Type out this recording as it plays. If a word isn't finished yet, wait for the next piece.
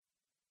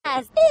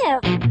As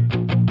if.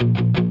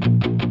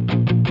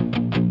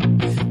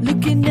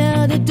 Looking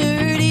out a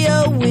dirty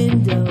old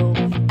window,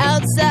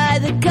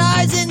 outside the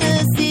cars in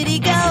the city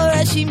go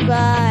rushing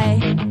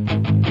by.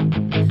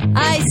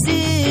 I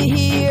sit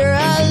here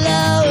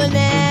alone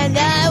and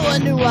I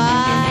wonder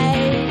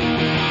why.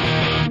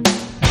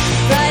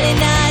 Friday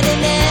night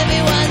and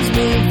everyone's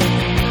moving.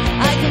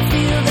 I can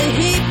feel the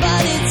heat,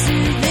 but it's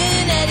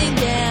soothing heading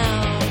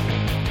down.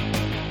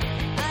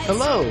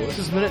 Hello, this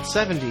is minute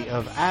 70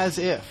 of As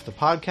If, the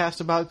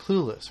podcast about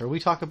Clueless, where we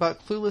talk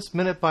about Clueless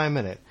minute by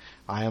minute.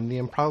 I am the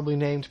improbably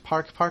named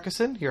Park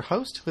Parkinson, your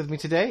host. With me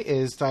today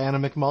is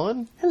Dyanna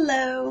McMullen.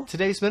 Hello.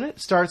 Today's minute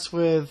starts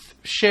with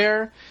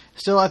Cher,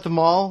 still at the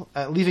mall,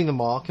 leaving the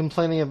mall,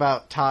 complaining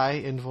about Ty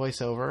in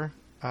voiceover,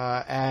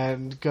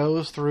 and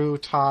goes through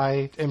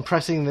Ty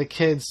impressing the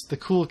kids, the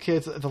cool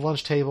kids at the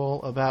lunch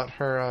table about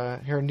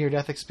her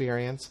near-death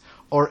experience,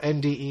 or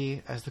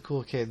NDE, as the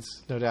cool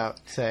kids, no doubt,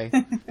 say.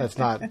 That's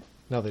not...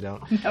 No, they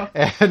don't. No.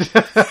 And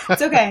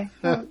It's okay.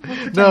 We'll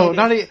no,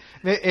 not in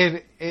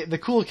the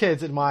cool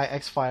kids in my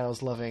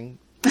X-Files loving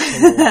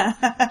table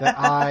that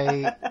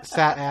I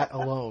sat at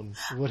alone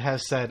would have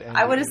said NDE.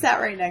 I would have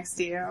sat right next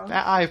to you.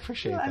 I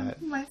appreciate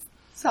that. My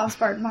soft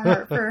spot in my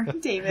heart for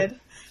David.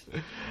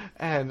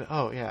 And,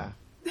 oh, yeah.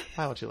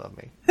 Why don't you love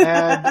me?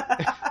 And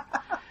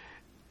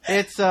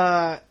it's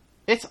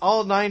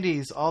all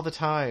 90s all the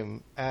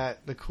time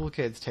at the cool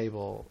kids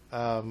table.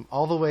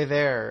 All the way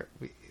there.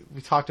 We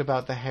talked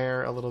about the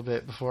hair a little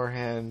bit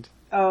beforehand.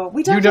 Oh,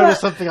 we talked about... You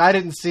noticed something I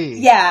didn't see.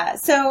 Yeah,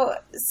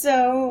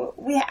 so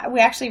we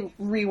actually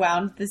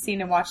rewound the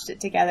scene and watched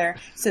it together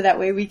so that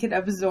way we could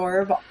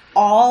absorb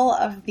all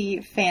of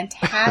the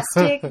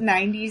fantastic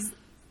 90s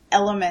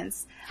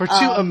elements. For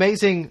two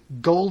amazing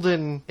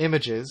golden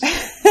images.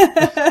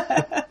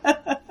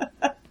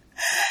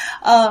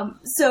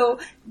 So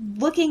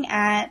looking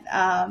at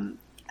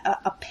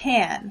a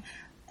pan,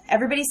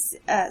 everybody's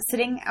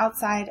sitting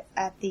outside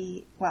at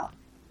the, well,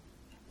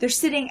 they're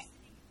sitting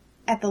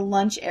at the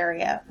lunch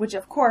area, which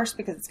of course,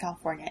 because it's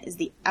California, is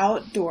the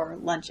outdoor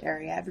lunch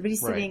area.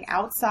 Everybody's sitting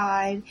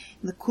outside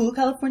in the cool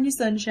California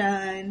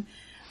sunshine.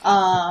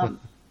 And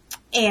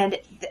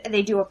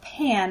they do a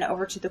pan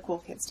over to the cool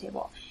kids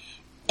table.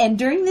 And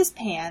during this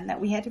pan that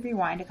we had to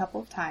rewind a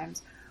couple of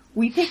times,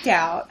 we picked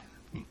out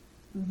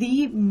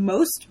the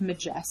most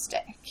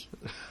majestic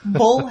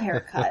bowl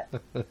haircut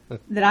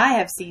that I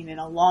have seen in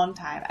a long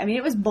time. I mean,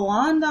 it was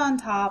blonde on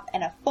top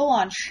and a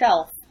full-on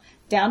shelf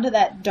down to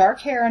that dark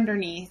hair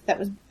underneath that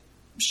was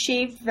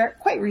shaved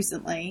quite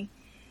recently.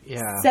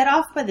 Yeah. Set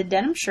off by the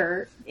denim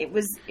shirt. It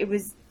was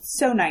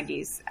so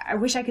 90s. I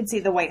wish I could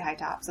see the white high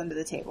tops under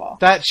the table.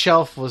 That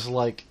shelf was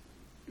like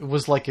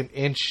an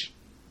inch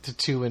to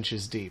 2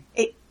 inches deep.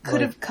 It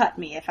could have cut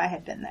me if I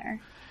had been there.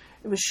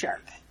 It was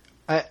sharp.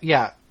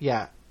 Yeah.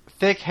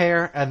 Thick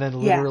hair and then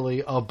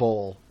literally a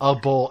bowl,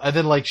 and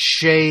then like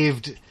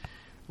shaved,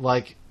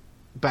 like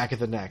back of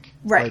the neck,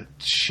 right? Like,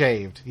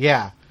 shaved,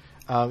 yeah.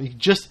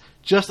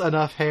 Just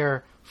enough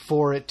hair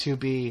for it to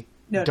be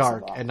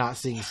dark and not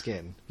seeing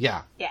skin.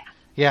 Yeah.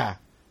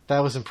 That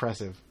was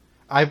impressive.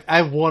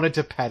 I wanted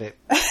to pet it.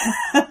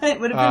 It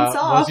would have been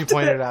soft. Once you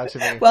pointed it out to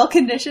me. Well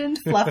conditioned,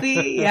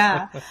 fluffy,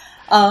 yeah.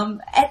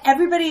 And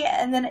everybody,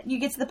 and then you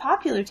get to the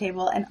popular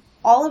table, and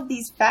all of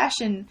these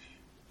fashion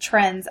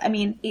trends. I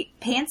mean, it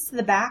pans to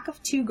the back of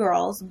two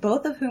girls,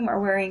 both of whom are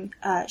wearing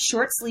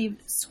short sleeve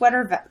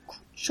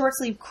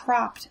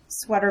cropped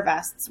sweater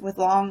vests with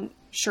long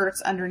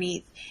shirts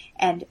underneath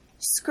and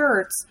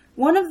skirts.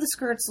 One of the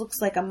skirts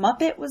looks like a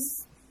Muppet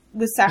was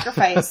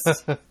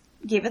sacrificed,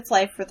 gave its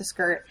life for the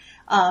skirt.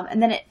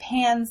 And then it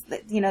pans,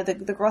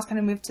 the girls kind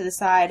of move to the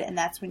side, and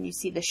that's when you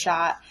see the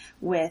shot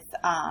with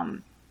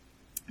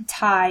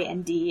Ty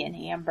and Dee and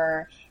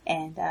Amber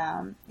and,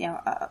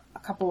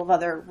 a couple of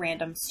other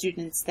random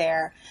students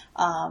there,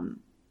 and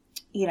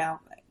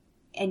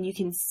you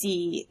can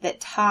see that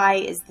Ty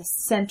is the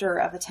center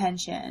of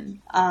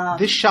attention.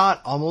 This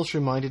shot almost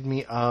reminded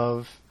me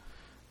of,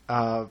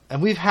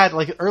 and we've had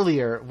like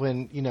earlier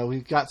when,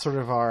 we've got sort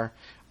of our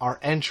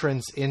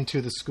entrance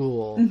into the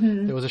school.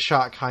 Mm-hmm. There was a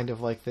shot kind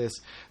of like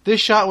this.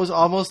 This shot was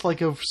almost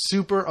like a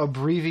super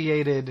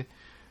abbreviated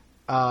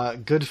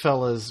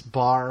Goodfellas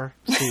bar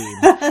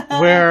scene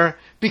where,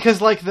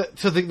 because like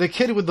the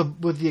kid with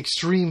the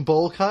extreme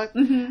bowl cut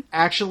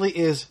actually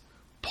is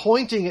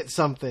pointing at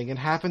something and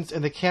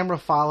the camera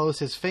follows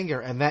his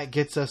finger, and that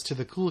gets us to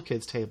the cool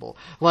kids table.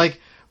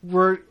 Like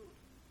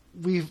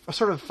we've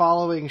sort of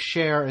following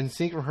Cher and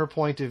seeing from her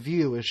point of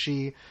view as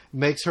she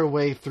makes her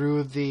way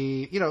through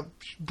the,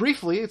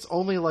 briefly, it's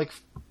only like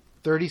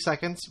 30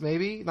 seconds,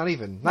 maybe not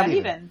even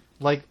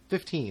like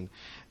 15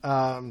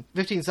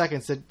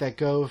 seconds that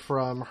go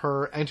from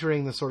her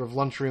entering the sort of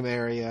lunchroom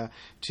area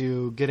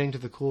to getting to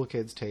the cool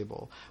kids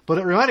table. But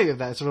it reminded me of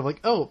that, sort of like,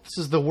 oh, this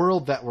is the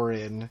world that we're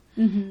in,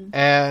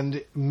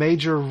 and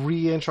major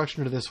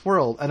reintroduction to this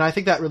world. And I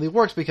think that really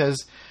works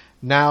because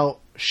now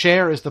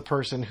Cher is the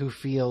person who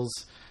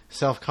feels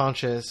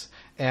self-conscious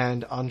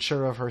and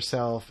unsure of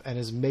herself and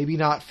is maybe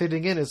not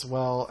fitting in as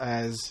well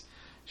as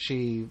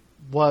she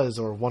was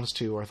or wants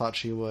to or thought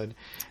she would,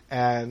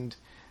 and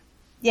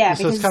yeah,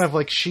 so it's kind of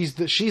like she's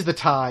the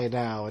Ty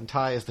now, and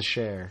Ty is the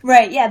Cher.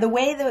 Right. Yeah, the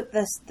way that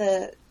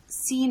the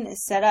scene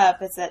is set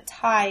up is that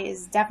Ty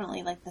is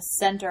definitely like the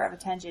center of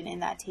attention in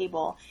that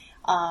table.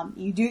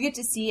 You do get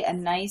to see a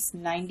nice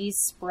 90s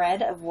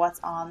spread of what's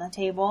on the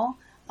table.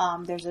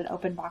 There's an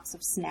open box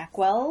of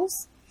Snackwells.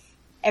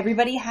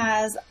 Everybody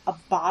has a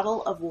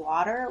bottle of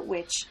water,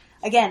 which,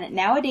 again,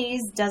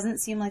 nowadays doesn't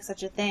seem like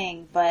such a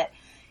thing, but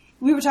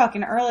we were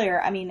talking earlier,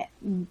 I mean,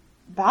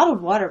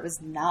 bottled water was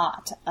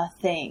not a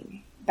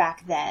thing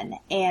back then.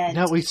 And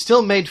no, we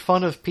still made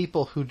fun of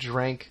people who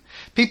drink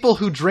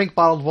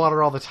bottled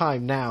water all the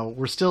time now.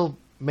 We're still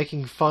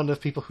making fun of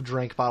people who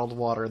drank bottled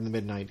water in the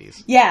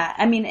mid-90s. Yeah,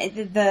 I mean,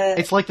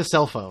 it's like the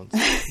cell phones,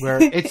 where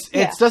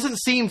it doesn't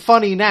seem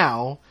funny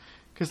now,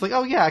 because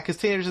because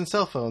teenagers and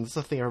cell phones, it's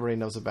something everybody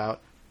knows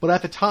about. But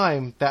at the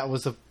time, that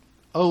was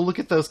look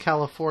at those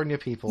California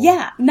people.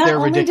 Yeah, not They're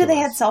only ridiculous. did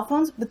they have cell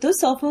phones, but those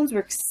cell phones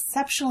were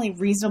exceptionally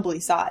reasonably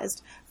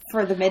sized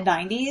for the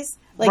mid-90s.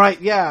 Like,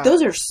 right, yeah.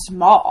 Those are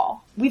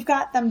small. We've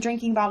got them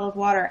drinking bottled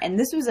water, and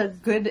this was a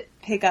good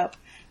pickup.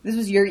 This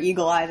was your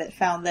eagle eye that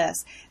found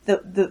this.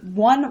 The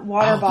one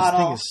water bottle.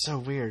 This thing is so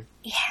weird.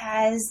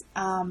 Has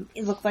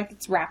it looked like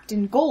it's wrapped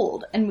in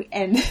gold, and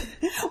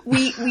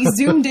we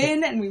zoomed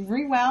in and we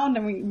rewound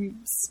and we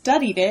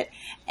studied it,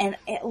 and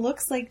it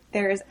looks like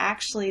there is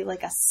actually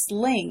like a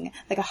sling,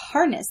 like a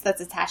harness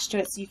that's attached to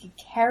it, so you can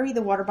carry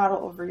the water bottle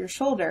over your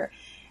shoulder.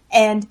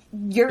 And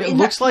it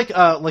looks like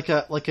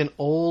an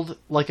old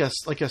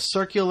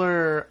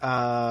circular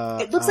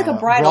it looks like a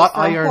bridle wrought for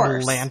a iron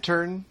horse.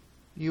 lantern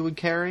you would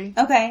carry.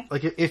 Okay.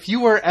 Like if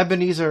you were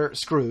Ebenezer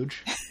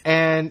Scrooge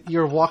and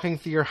you're walking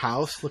through your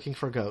house looking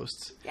for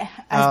ghosts. Yeah,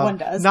 as one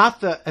does.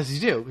 Not as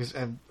you do, because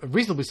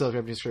reasonably so if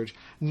you're Ebenezer Scrooge.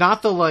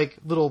 Not the like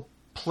little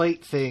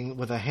plate thing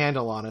with a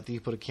handle on it that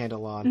you put a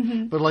candle on,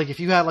 mm-hmm. but like if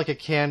you had like a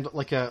candle,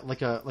 like a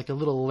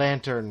little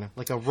lantern,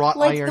 like a wrought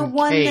like iron the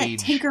one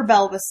cage. that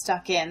Tinkerbell was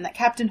stuck in, that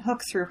Captain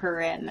Hook threw her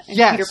in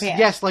Yes, Peter Pan.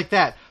 yes, like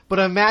that. But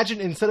imagine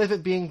instead of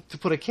it being to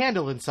put a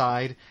candle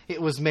inside, it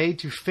was made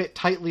to fit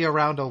tightly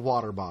around a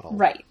water bottle.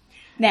 Right.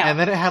 Now, and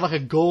then it had like a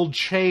gold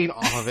chain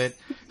off of it,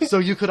 so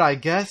you could, I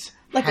guess,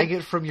 like hang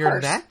it from your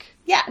purse. neck.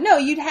 Yeah, no,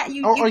 you'd carry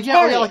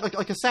it.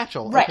 like a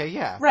satchel. Right. Okay,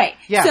 yeah, right.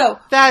 Yeah, so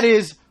that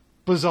is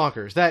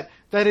bazonkers.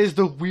 That is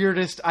the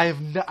weirdest.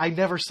 I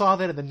never saw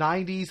that in the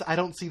 90s. I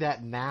don't see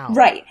that now.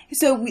 Right.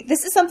 So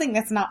this is something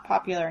that's not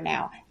popular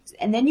now.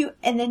 And then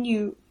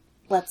you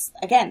let's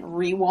again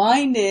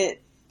rewind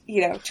it,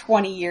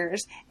 20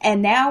 years.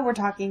 And now we're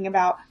talking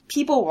about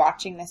people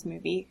watching this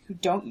movie who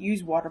don't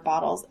use water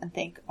bottles and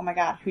think, "Oh my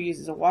God, who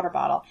uses a water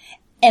bottle?"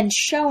 And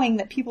showing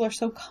that people are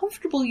so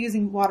comfortable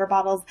using water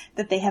bottles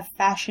that they have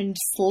fashioned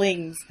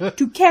slings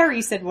to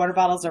carry said water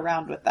bottles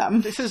around with them.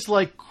 This is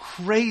like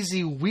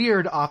crazy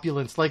weird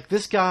opulence. Like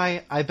this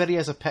guy, I bet he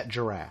has a pet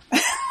giraffe.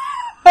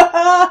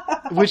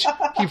 Which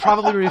he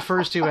probably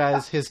refers to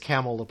as his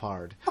camel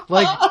leopard.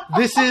 Like,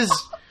 this is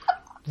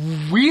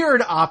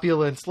weird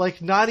opulence.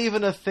 Like, not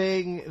even a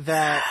thing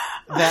that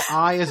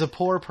I, as a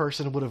poor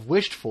person, would have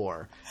wished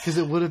for. Because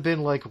it would have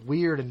been, like,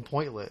 weird and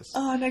pointless.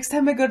 Oh, next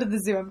time I go to the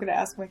zoo, I'm going to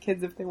ask my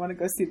kids if they want to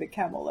go see the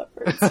camel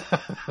leopards.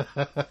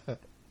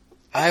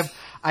 I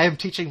am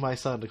teaching my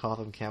son to call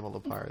them camel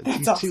leopards.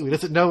 He's awesome. 2. He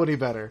doesn't know any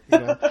better.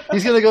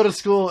 He's going to go to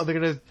school and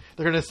they're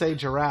going to say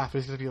giraffe.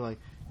 And he's going to be like,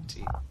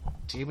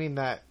 do you mean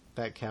that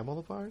camel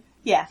leopard?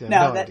 Yeah,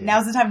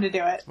 now's the time to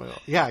do it. Well,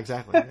 yeah,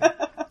 exactly.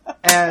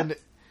 Yeah.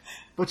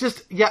 But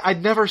just, I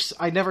never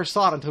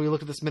saw it until we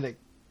looked at this minute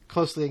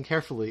closely and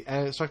carefully,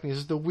 and it struck me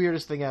as the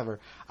weirdest thing ever.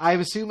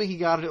 I'm assuming he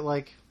got it at,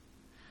 like,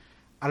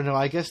 I don't know,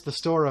 I guess the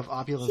store of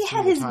opulence. He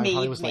had his maid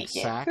probably was make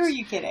like it. Saks. Who are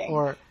you kidding?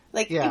 Or,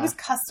 it was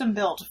custom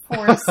built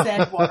for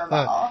said water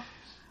bottle.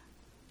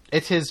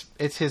 It's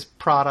his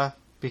Prada,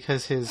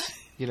 because his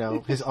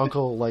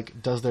uncle,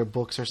 like, does their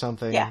books or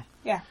something. Yeah.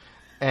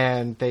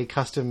 And they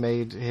custom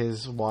made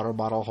his water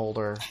bottle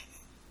holder.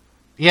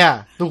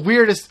 Yeah, the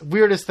weirdest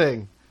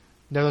thing.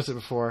 Never noticed it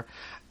before.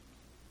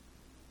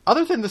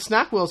 Other than the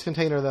Snackwells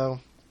container,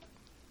 though,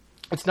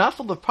 it's not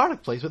full of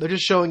product placement. They're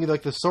just showing you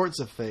like the sorts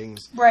of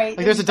things. Right.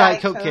 Like there's a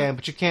Diet Coke can,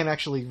 but you can't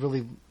actually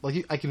really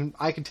like. I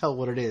can tell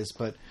what it is,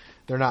 but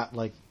they're not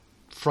like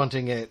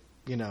fronting it.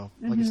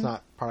 Like it's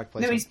not product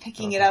placement. Nobody's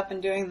picking it up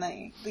and doing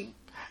the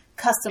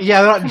custom.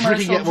 Yeah, they're not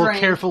drinking it. We're drink.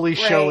 carefully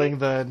right. showing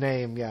the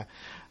name. Yeah.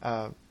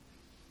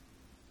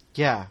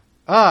 Yeah.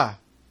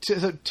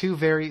 Two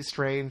very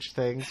strange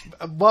things.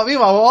 Well,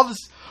 meanwhile,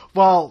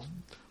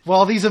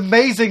 while these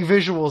amazing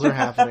visuals are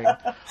happening,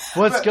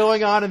 what's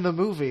going on in the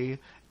movie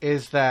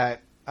is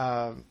that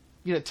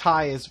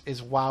Ty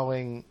is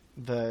wowing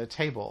the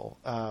table.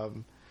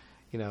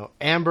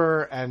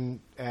 Amber and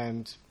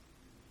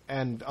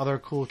other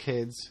cool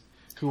kids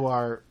who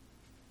are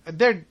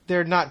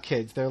they're not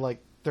kids. They're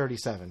like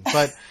 37,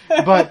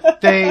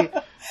 but they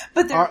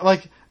are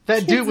like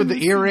that dude with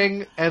the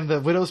earring and the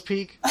widow's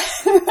peak.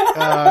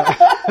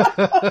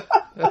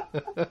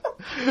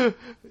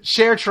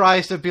 Cher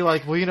tries to be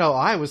like, well, you know,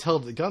 I was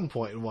held at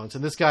gunpoint once,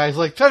 and this guy's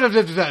like, "Da, da,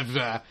 da, da,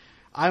 da."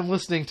 I'm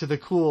listening to the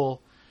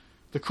cool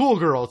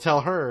girl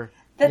tell her.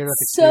 That's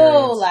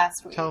so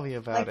last week. Tell me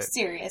about it.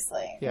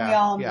 Seriously. Yeah, we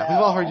all know. We've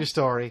all heard your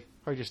story.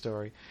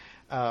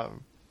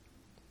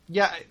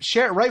 Yeah,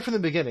 Cher, right from the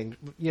beginning,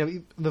 you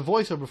know, the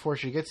voiceover before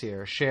she gets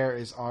here, Cher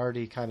is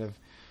already kind of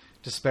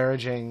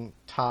disparaging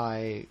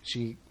Ty.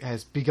 She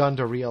has begun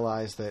to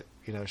realize that,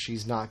 you know,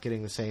 she's not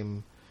getting the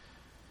same...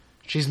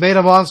 She's made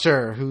a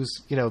monster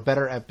who's, you know,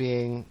 better at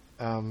being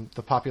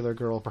the popular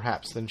girl,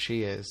 perhaps, than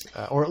she is.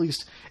 Or at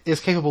least is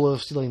capable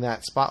of stealing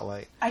that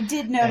spotlight. I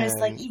did notice,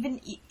 like, even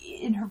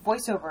in her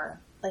voiceover,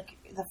 like,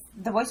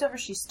 the voiceover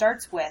she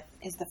starts with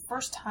is the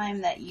first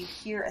time that you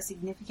hear a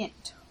significant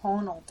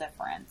tonal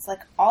difference.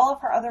 Like, all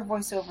of her other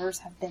voiceovers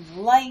have been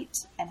light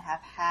and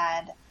have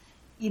had,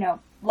 you know,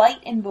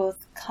 light in both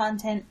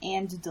content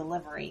and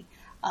delivery.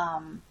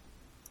 And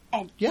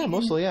yeah,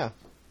 mostly, yeah.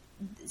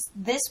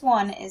 This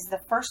one is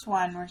the first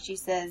one where she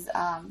says,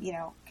 you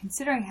know,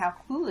 considering how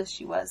clueless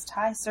she was,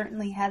 Ty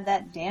certainly had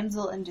that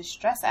damsel in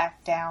distress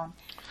act down.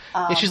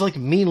 Yeah, she's like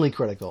meanly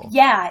critical.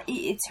 Yeah,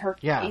 it's her.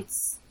 Yeah.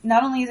 It's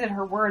not only is it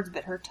her words,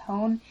 but her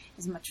tone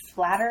is much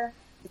flatter.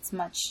 It's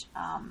much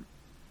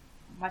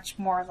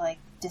more like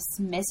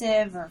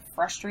dismissive or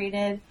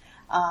frustrated.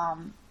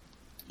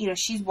 You know,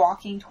 she's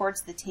walking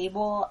towards the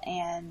table,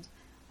 and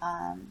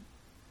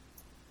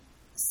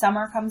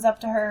Summer comes up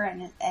to her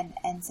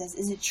and says,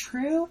 "Is it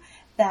true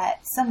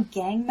that some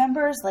gang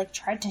members like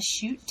tried to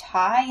shoot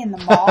Ty in the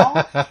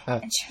mall?"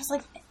 And she was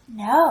like,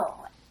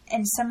 "No."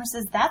 And Summer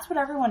says, "That's what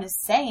everyone is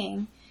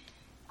saying."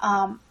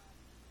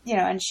 You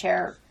know, and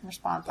Cher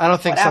responds, I don't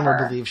think whatever.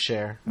 Summer believes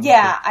Cher.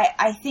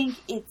 I think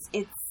it's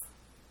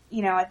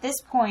you know, at this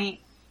point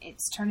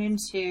it's turned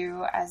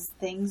into, as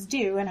things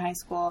do in high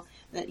school,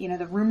 that, you know,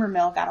 the rumor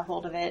mill got a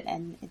hold of it,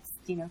 and it's,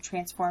 you know,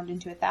 transformed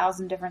into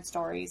 1,000 different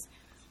stories.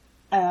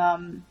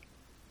 And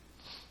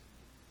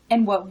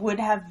what would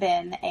have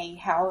been a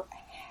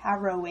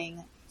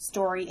harrowing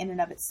story in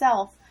and of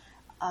itself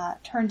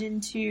turned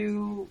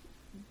into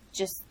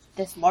just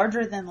this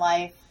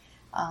larger-than-life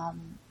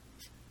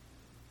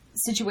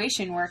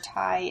situation where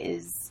Ty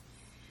is,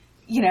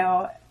 you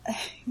know,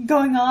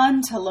 going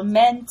on to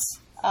lament,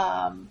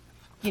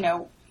 you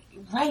know,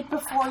 right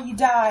before you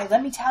die,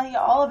 let me tell you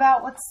all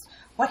about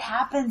what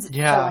happens. It's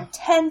so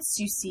intense.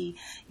 You see,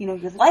 you know,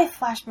 your life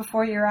flash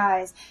before your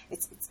eyes.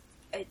 It's,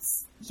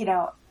 you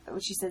know,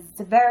 what she says, it's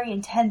a very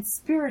intense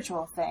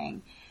spiritual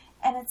thing.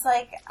 And it's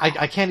like...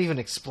 I can't even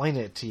explain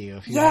it to you.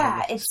 If you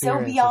it's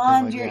so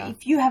beyond your...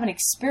 If you haven't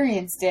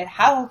experienced it,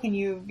 how can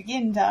you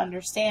begin to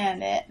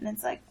understand it? And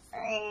it's like,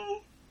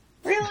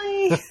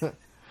 really?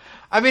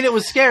 I mean, it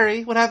was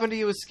scary. What happened to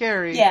you was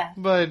scary. Yeah.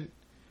 But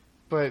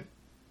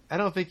I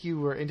don't think you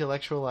were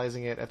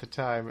intellectualizing it at the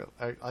time.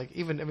 Like,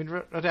 even, I mean,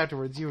 right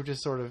afterwards, you were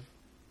just sort of...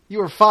 You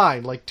were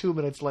fine, like, 2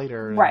 minutes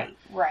later. Right.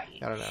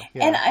 I don't know.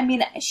 Yeah. And, I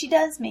mean, she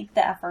does make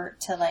the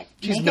effort to, like,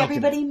 make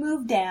everybody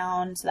move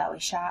down so that way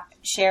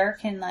Cher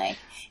can, like,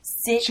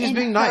 sit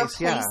in her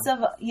place of,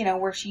 you know,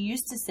 where she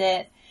used to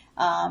sit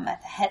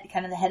at the head,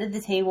 kind of the head of the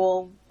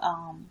table,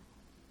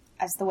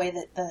 as the way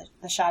that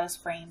the shot is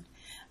framed.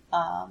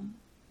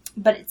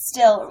 But it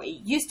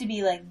used to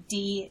be, like,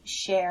 D,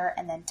 Cher,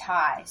 and then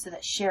Ty, so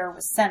that Cher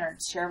was centered.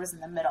 Cher was in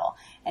the middle.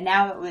 And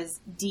now it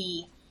was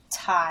D,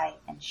 Ty,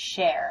 and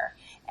Cher.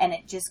 And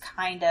it just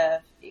kind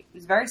of, it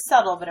was very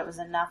subtle, but it was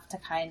enough to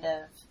kind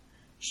of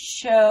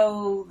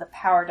show the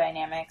power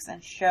dynamics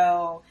and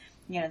show,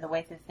 you know, the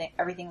way that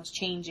everything was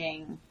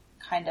changing,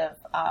 kind of,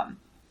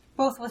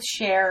 both with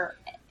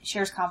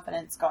Cher's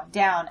confidence going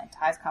down and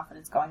Ty's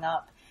confidence going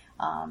up.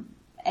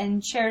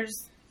 And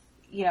Cher's,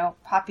 you know,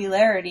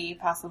 popularity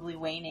possibly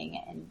waning,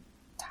 and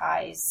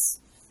Ty's,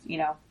 you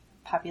know,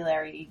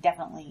 popularity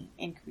definitely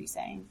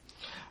increasing.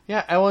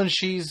 Yeah, Ellen,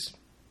 she's...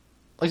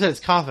 Like I said, it's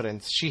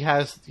confidence. She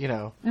has, you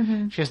know,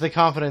 she has the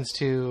confidence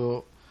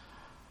to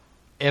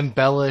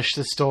embellish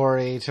the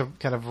story, to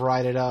kind of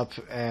write it up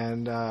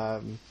and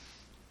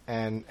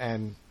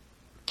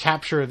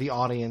capture the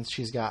audience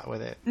she's got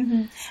with it.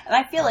 Mm-hmm. And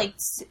I feel like,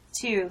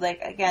 too, like,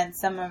 again,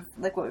 some of,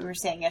 like what we were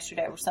saying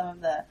yesterday, were some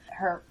of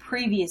her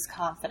previous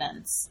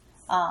confidence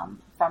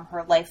from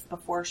her life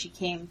before she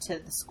came to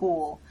the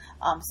school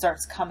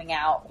starts coming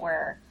out,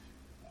 where,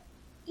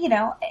 you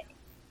know...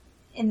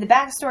 In the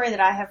backstory that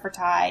I have for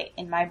Ty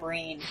in my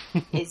brain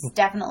is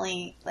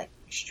definitely like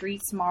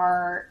street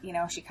smart. You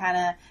know, she kind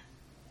of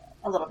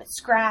a little bit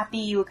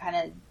scrappy, would kind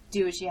of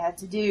do what she had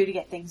to do to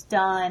get things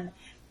done.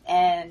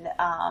 And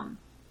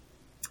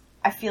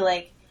I feel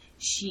like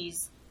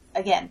she's,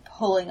 again,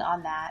 pulling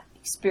on that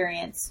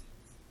experience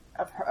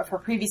of her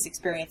previous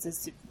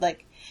experiences. To,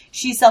 like,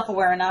 she's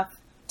self-aware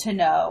enough to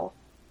know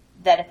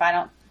that if I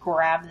don't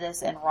grab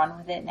this and run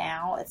with it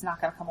now, it's not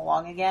going to come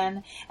along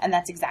again. And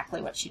that's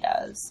exactly what she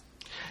does.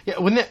 Yeah,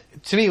 when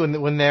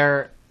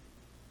they're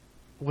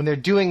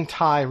doing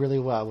Ty really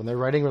well, when they're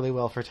writing really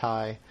well for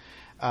Ty,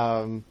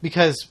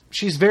 because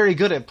she's very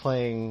good at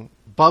playing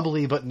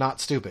bubbly but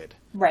not stupid.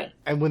 Right.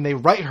 And when they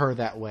write her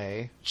that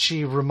way,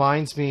 she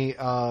reminds me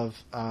of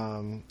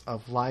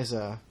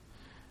Liza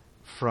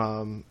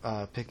from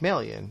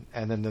Pygmalion,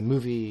 and then the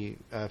movie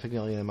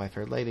Pygmalion and My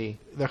Fair Lady.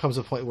 There comes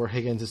a point where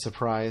Higgins is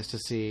surprised to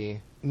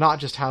see not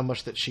just how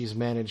much that she's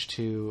managed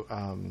to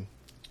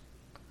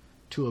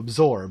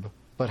absorb,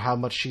 but how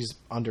much she's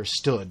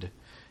understood,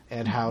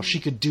 and how she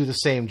could do the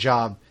same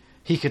job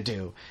he could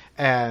do.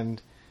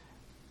 And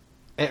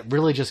it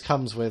really just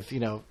comes with,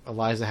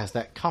 Eliza has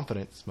that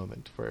confidence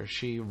moment where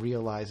she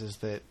realizes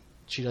that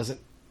she doesn't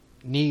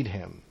need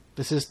him.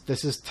 This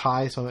is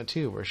Ty's moment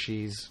too, where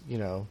she's,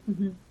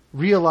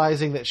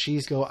 realizing that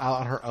she's go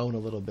out on her own a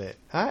little bit.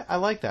 I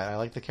like that. I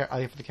like the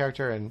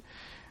character, and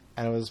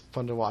it was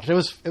fun to watch. And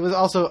it was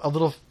also a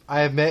little,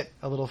 I admit,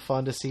 a little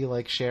fun to see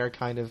like Cher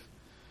kind of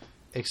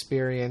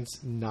experience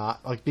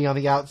not like being on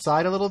the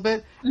outside a little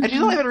bit. And she's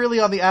not even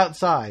really on the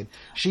outside.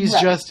 She's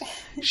just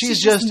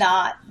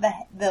not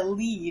the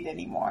lead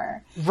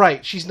anymore.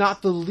 Right. She's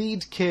not the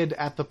lead kid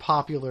at the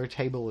popular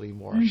table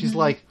anymore. She's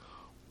like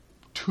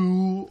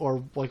 2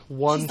 or like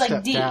 1 step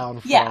like down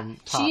from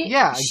top.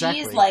 Yeah,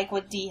 exactly. She's like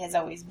what D has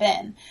always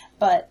been.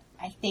 But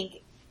I think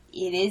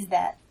it is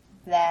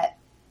that's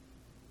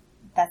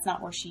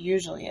not where she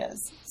usually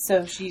is.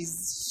 So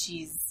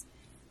she's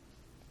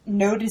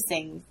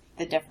noticing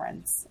the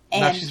difference.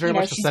 And she's very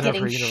much the center of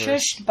her universe. She's getting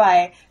shushed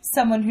by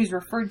someone who's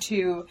referred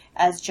to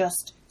as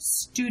just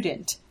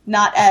student,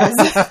 not as,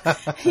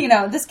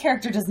 this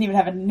character doesn't even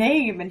have a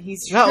name, and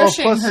he's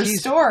shushing her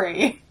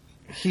story.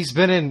 He's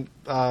been in,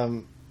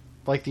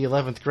 like the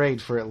 11th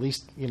grade for at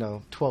least,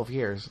 12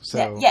 years.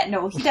 So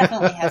no, he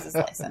definitely has his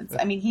license.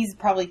 I mean, he's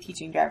probably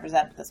teaching driver's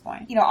ed at this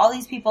point. All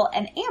these people,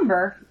 and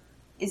Amber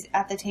is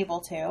at the table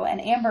too, and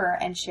Amber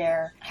and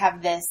Cher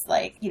have this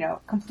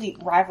complete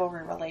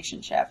rivalry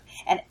relationship,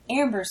 and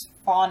Amber's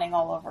fawning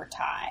all over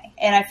Ty,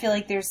 and I feel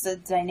like there's a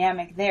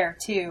dynamic there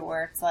too,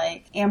 where it's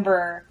like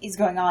Amber is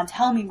going on,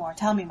 tell me more,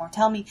 tell me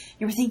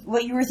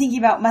what you were thinking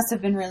about must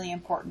have been really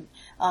important.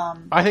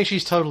 I think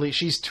she's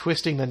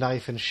twisting the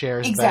knife in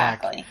Cher's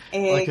back. Like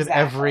with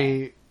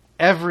every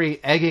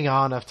egging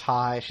on of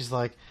Ty, she's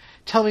like,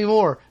 tell me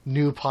more,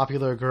 new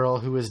popular girl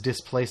who is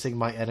displacing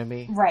my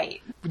enemy.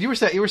 Right. But you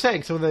were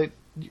saying some of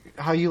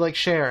how you like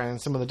Cher and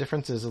some of the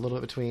differences a little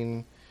bit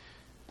between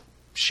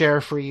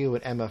Cher for you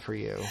and Emma for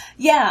you.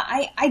 Yeah,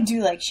 I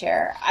do like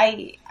Cher.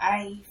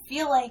 I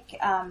feel like,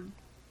 I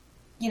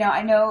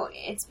know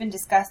it's been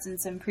discussed in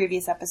some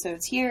previous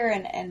episodes here,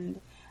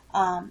 and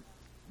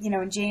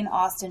when Jane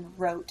Austen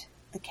wrote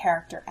the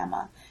character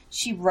Emma,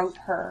 she wrote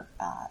her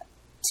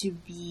to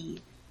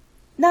be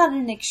not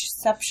an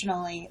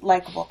exceptionally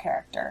likable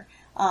character.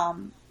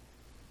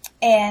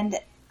 And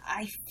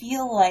I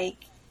feel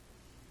like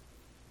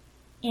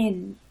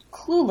in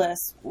Clueless,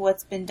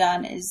 what's been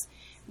done is,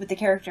 with the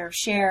character of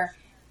Cher,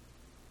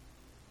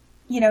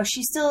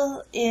 she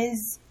still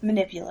is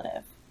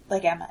manipulative,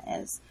 like Emma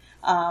is.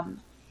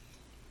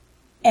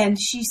 And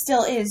she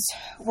still is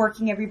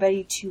working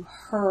everybody to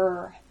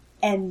her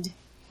end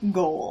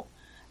goal.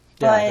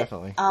 Yeah,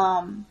 definitely.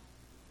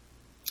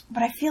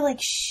 But I feel like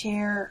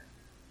Cher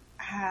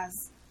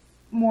has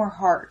more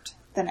heart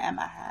than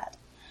Emma had.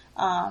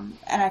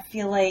 And I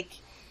feel like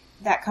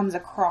that comes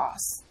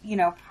across,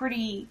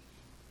 pretty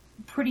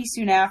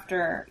soon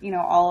after,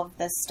 all of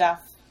this stuff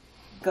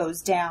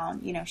goes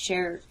down.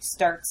 Cher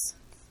starts,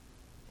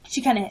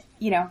 she kind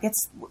of,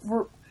 gets,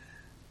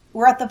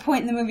 we're at the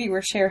point in the movie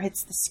where Cher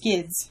hits the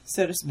skids,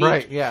 so to speak.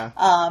 Right, yeah.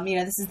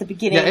 This is the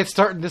beginning. Yeah, it's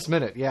starting this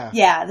minute, yeah.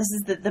 Yeah, this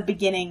is the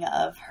beginning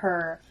of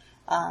her,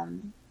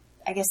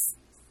 I guess,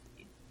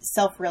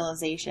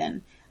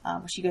 self-realization,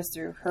 where she goes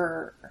through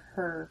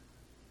her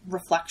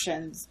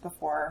reflections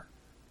before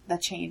the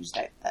change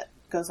that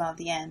goes on at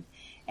the end.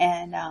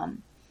 And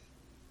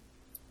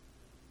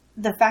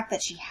the fact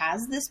that she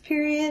has this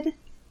period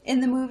in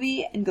the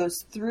movie and goes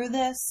through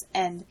this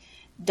and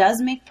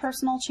does make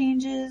personal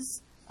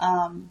changes,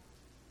 and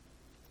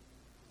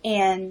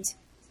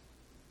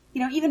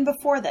even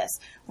before this,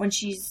 when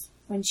she's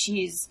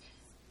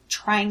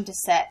trying to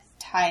set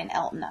Ty and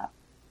Elton up.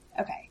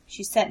 Okay,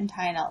 she's setting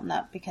Ty and Elton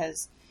up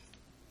because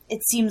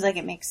it seems like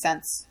it makes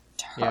sense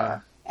to her. Yeah.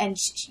 And,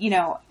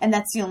 and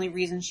that's the only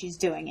reason she's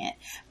doing it.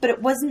 But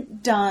it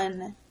wasn't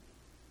done,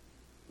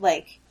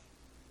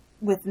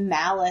 with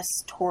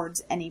malice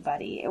towards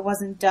anybody. It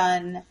wasn't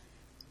done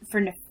for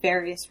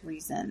nefarious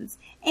reasons.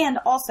 And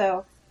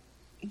also,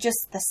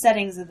 just the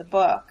settings of the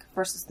book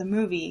versus the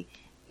movie,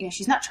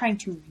 she's not trying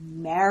to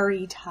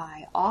marry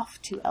Ty off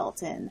to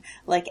Elton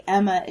like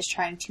Emma is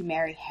trying to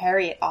marry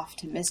Harriet off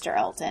to Mr.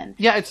 Elton.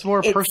 Yeah, it's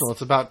more personal.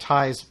 It's about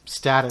Ty's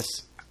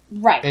status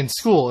in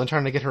school and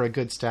trying to get her a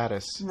good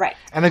status. Right.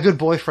 And a good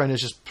boyfriend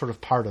is just sort of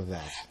part of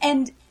that.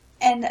 And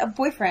a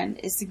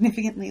boyfriend is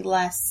significantly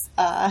less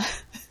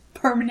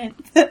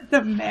permanent than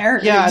the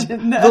marriage. Yeah,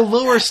 the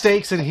lower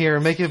stakes in here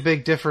make a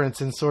big difference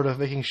in sort of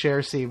making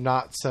Cher seem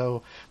not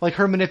so...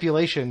 her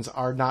manipulations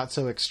are not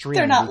so extreme.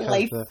 They're not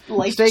life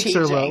stakes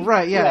are low.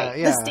 Right, yeah.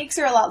 The stakes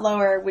are a lot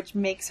lower, which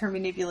makes her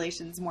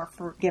manipulations more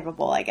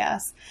forgivable, I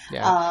guess.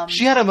 Yeah.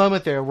 She had a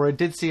moment there where it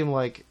did seem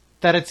like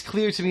that it's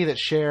clear to me that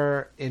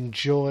Cher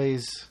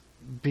enjoys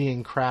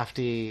being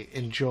crafty,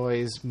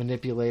 enjoys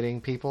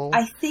manipulating people.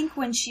 I think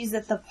when she's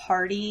at the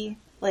party,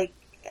 like,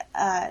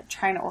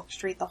 trying to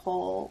orchestrate the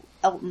whole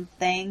Elton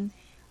thing,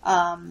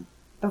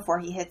 before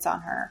he hits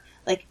on her,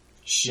 like,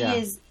 she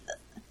is,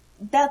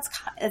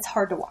 it's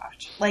hard to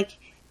watch. Like,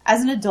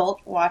 as an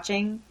adult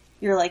watching,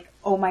 you're like,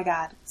 oh my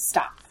god,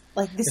 stop.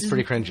 Like, this is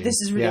pretty cringy.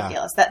 This is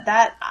ridiculous. Yeah.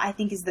 That I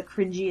think is the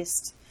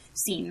cringiest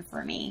scene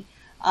for me.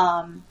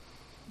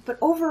 But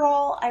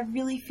overall, I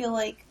really feel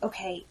like,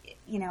 okay,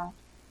 you know,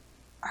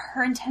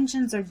 her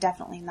intentions are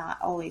definitely not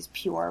always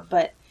pure,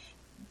 but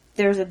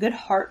there's a good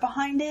heart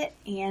behind it,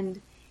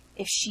 and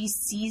if she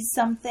sees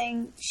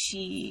something,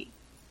 she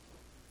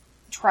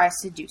tries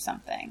to do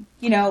something.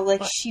 You know,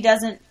 like, she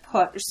doesn't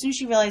push. As soon as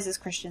she realizes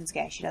Christian's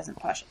gay, she doesn't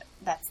push it.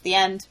 That's the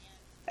end.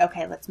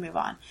 Okay, let's move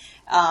on.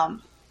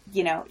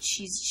 You know,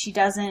 she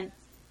doesn't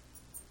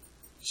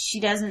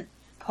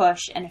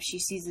push, and if she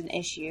sees an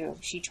issue,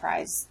 she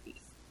tries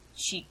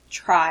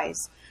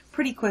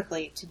pretty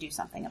quickly to do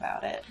something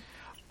about it.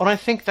 Well, I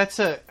think that's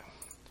so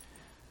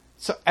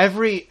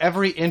every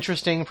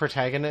interesting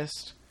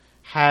protagonist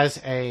has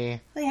they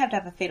have to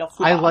have a fatal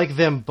flaw. I like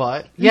them,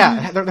 but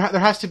there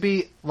has to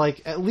be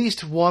like at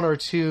least one or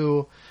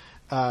two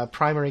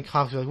primary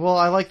conflicts. Like, well,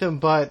 I like them,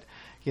 but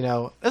you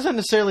know, it doesn't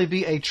necessarily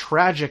be a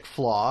tragic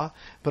flaw,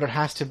 but it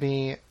has to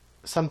be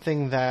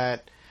something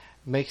that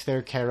makes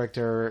their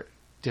character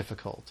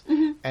difficult.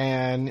 Mm-hmm.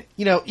 And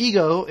you know,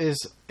 ego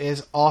is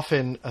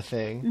often a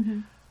thing. Mm-hmm.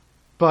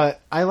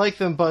 But I like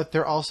them, but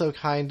they're also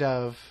kind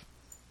of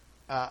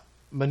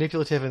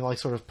manipulative and like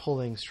sort of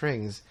pulling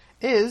strings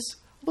is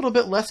a little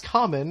bit less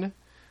common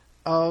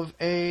of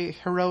a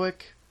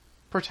heroic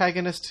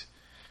protagonist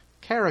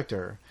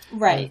character.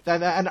 Right.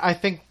 And I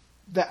think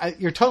that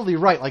you're totally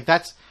right. Like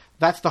that's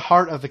the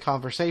heart of the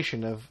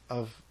conversation of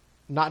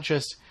not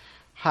just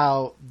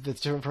how that's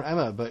different from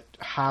Emma, but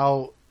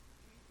how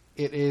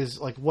it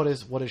is like what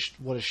is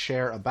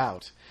Cher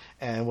about,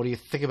 and what do you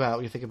think about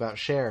when you think about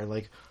Cher?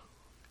 Like,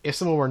 if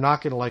someone were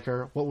not going to like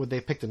her, what would they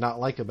pick to not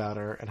like about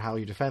her, and how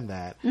you defend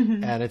that?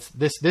 Mm-hmm. And it's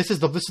this is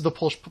the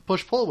push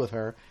pull with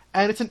her,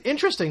 and it's an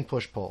interesting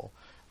push pull,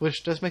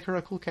 which does make her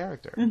a cool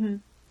character. Mm-hmm.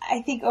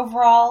 I think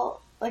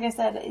overall, like I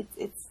said,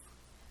 it's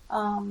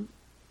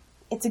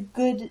a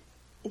good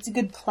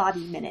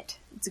plotty minute.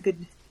 It's a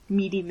good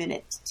meaty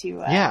minute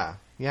to yeah.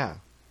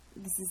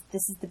 This is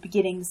the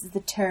beginning. This is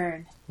the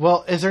turn.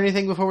 Well, is there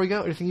anything before we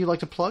go? Anything you'd like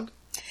to plug?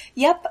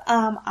 Yep.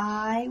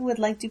 I would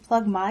like to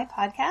plug my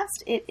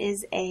podcast. It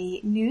is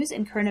a news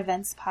and current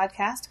events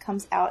podcast.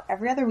 Comes out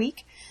every other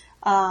week.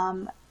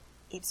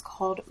 It's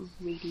called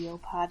Radio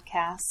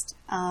Podcast.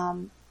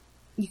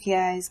 You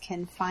guys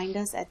can find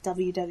us at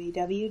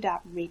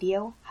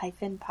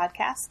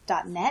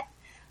www.radio-podcast.net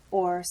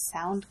or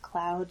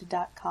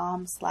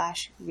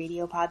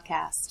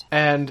soundcloud.com/radiopodcast.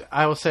 And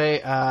I will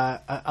say,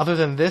 other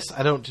than this,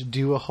 I don't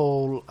do a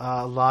whole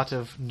lot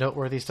of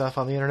noteworthy stuff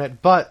on the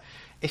internet, but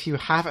if you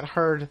haven't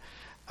heard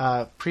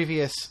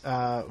previous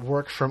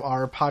work from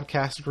our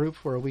podcast group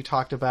where we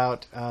talked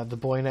about The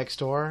Boy Next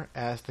Door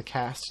as the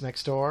cast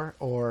next door,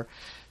 or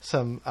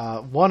some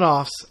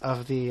one-offs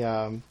of the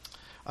A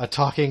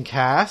Talking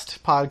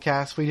Cast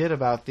podcast we did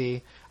about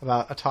a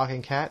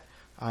talking cat,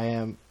 I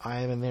am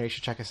in there. You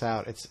should check us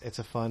out. It's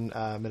a fun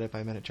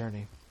minute-by-minute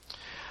journey.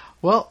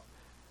 Well,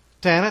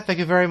 Dyanna, thank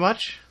you very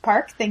much.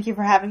 Park, thank you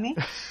for having me.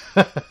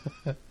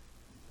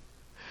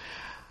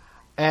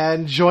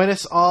 And join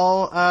us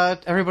all,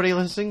 everybody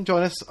listening,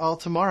 join us all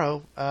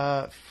tomorrow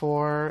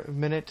for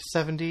minute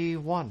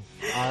 71.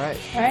 All right.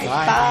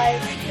 Bye.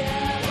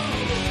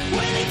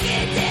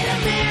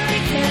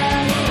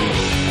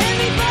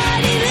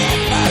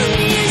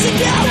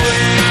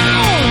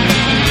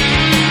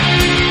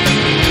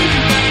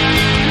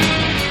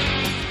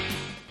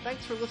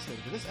 Thanks for listening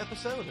to this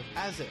episode of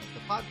As If, the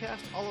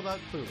podcast all about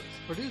Clueless.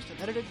 Produced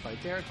and edited by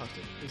Darren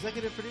Huston.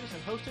 Executive produced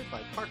and hosted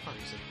by Park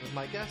Parkinson, with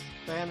my guests,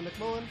 Dyanna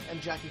McMullen and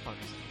Jackie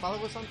Parkinson.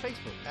 Follow us on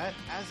Facebook at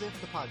As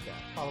If the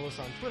Podcast. Follow us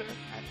on Twitter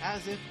at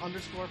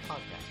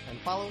AsIf_podcast. And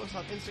follow us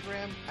on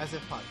Instagram, As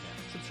If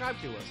Podcast. Subscribe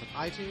to us on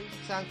iTunes,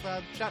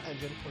 SoundCloud, Shout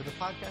Engine, or the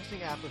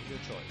podcasting app of your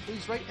choice.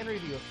 Please rate and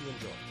review if you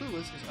enjoy.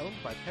 Clueless is owned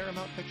by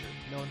Paramount Pictures.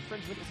 No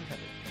infringement is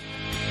intended.